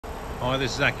Hi,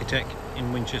 this is Accutek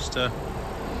in Winchester.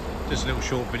 Just a little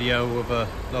short video of a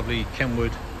lovely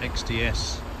KENWOOD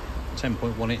XDS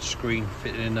 10.1 inch screen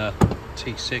fitted in a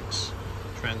T6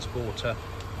 transporter.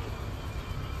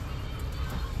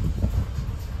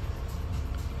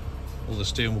 All the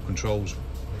steering wheel controls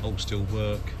all still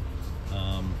work.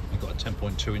 You've got a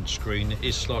 10.2 inch screen. It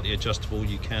is slightly adjustable.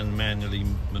 You can manually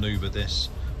maneuver this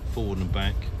forward and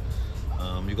back.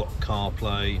 You've got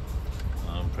CarPlay,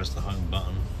 press the home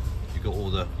button. You've got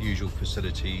all the usual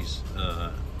facilities,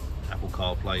 Apple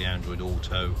CarPlay, Android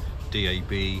Auto,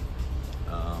 DAB. If you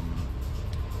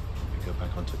go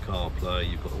back onto CarPlay,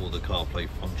 you've got all the CarPlay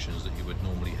functions that you would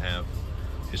normally have.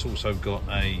 It's also got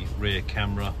a rear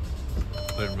camera,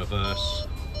 put in reverse.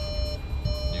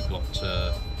 You've got,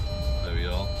 there we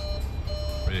are,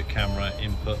 rear camera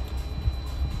input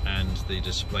and the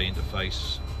display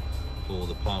interface for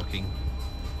the parking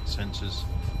sensors.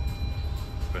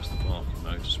 Press the parking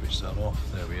mode to switch that off.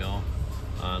 There we are.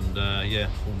 And yeah,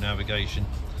 full navigation.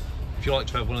 If you'd like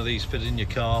to have one of these fitted in your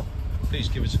car, please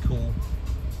give us a call,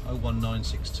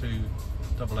 01962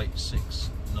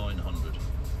 886 900.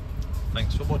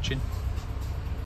 Thanks for watching.